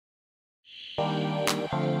Hafa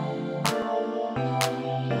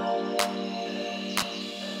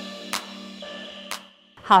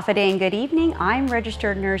day and good evening. I'm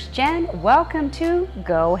registered nurse Jen. Welcome to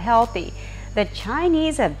Go Healthy. The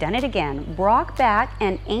Chinese have done it again, brought back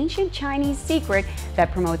an ancient Chinese secret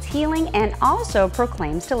that promotes healing and also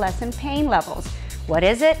proclaims to lessen pain levels. What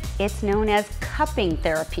is it? It's known as cupping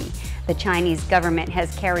therapy. The Chinese government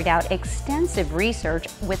has carried out extensive research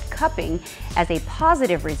with cupping as a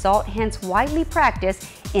positive result, hence widely practiced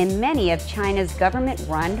in many of China's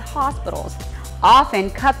government-run hospitals.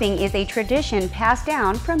 Often, cupping is a tradition passed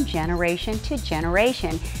down from generation to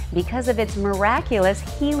generation because of its miraculous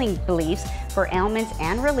healing beliefs for ailments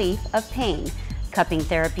and relief of pain. Cupping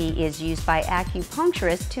therapy is used by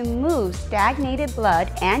acupuncturists to move stagnated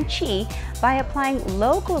blood and qi by applying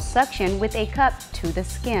local suction with a cup to the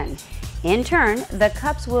skin. In turn, the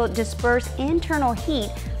cups will disperse internal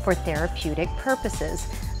heat for therapeutic purposes.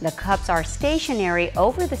 The cups are stationary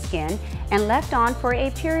over the skin and left on for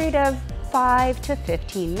a period of 5 to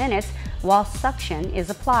 15 minutes while suction is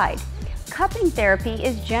applied. Cupping therapy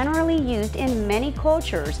is generally used in many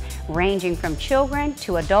cultures, ranging from children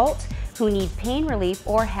to adults who need pain relief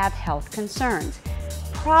or have health concerns.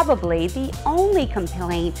 Probably the only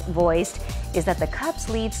complaint voiced is that the cups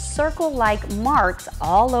leave circle-like marks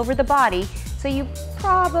all over the body, so you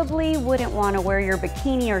probably wouldn't want to wear your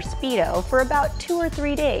bikini or Speedo for about 2 or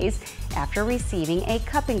 3 days after receiving a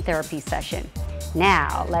cupping therapy session.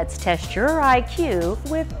 Now, let's test your IQ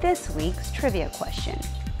with this week's trivia question.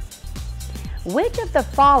 Which of the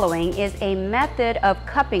following is a method of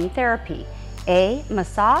cupping therapy? A.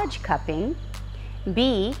 Massage cupping,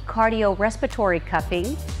 B. Cardiorespiratory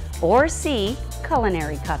cupping, or C.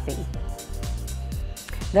 Culinary cupping?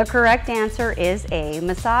 The correct answer is A.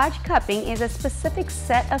 Massage cupping is a specific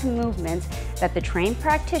set of movements that the trained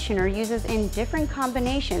practitioner uses in different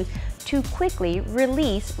combinations to quickly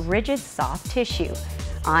release rigid soft tissue.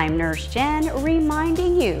 I'm Nurse Jen,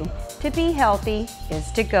 reminding you to be healthy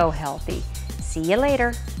is to go healthy. See you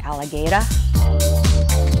later, alligator.